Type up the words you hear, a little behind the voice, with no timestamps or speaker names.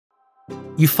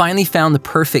You finally found the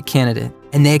perfect candidate,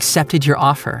 and they accepted your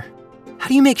offer. How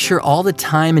do you make sure all the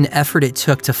time and effort it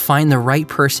took to find the right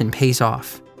person pays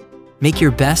off? Make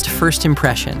your best first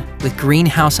impression with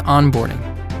Greenhouse Onboarding.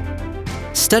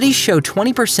 Studies show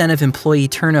 20% of employee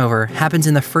turnover happens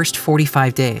in the first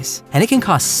 45 days, and it can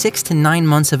cost 6 to 9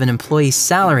 months of an employee's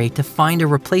salary to find a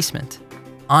replacement.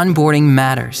 Onboarding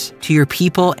matters to your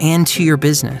people and to your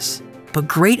business. But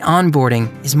great onboarding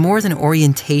is more than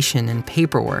orientation and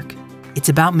paperwork. It's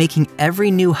about making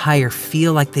every new hire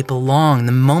feel like they belong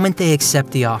the moment they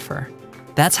accept the offer.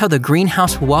 That's how the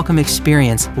Greenhouse Welcome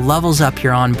Experience levels up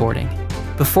your onboarding.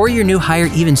 Before your new hire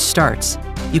even starts,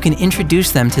 you can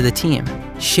introduce them to the team,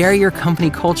 share your company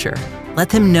culture, let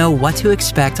them know what to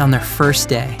expect on their first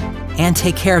day, and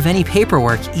take care of any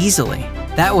paperwork easily.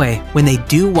 That way, when they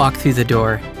do walk through the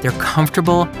door, they're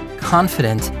comfortable,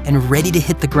 confident, and ready to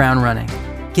hit the ground running.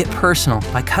 Get personal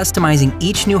by customizing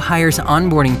each new hire's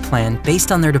onboarding plan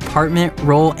based on their department,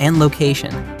 role, and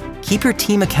location. Keep your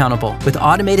team accountable with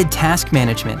automated task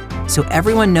management so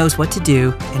everyone knows what to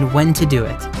do and when to do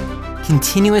it.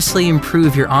 Continuously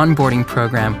improve your onboarding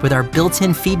program with our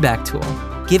built-in feedback tool,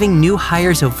 giving new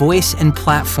hires a voice and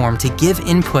platform to give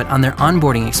input on their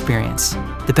onboarding experience.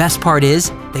 The best part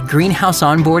is that Greenhouse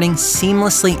Onboarding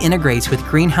seamlessly integrates with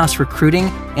Greenhouse Recruiting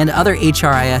and other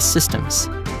HRIS systems,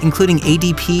 including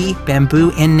ADP,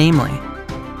 Bamboo, and Namely.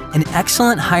 An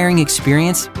excellent hiring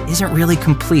experience isn't really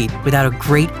complete without a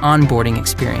great onboarding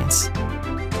experience.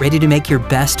 Ready to make your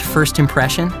best first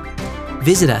impression?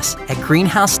 Visit us at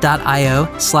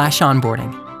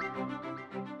greenhouse.io/onboarding.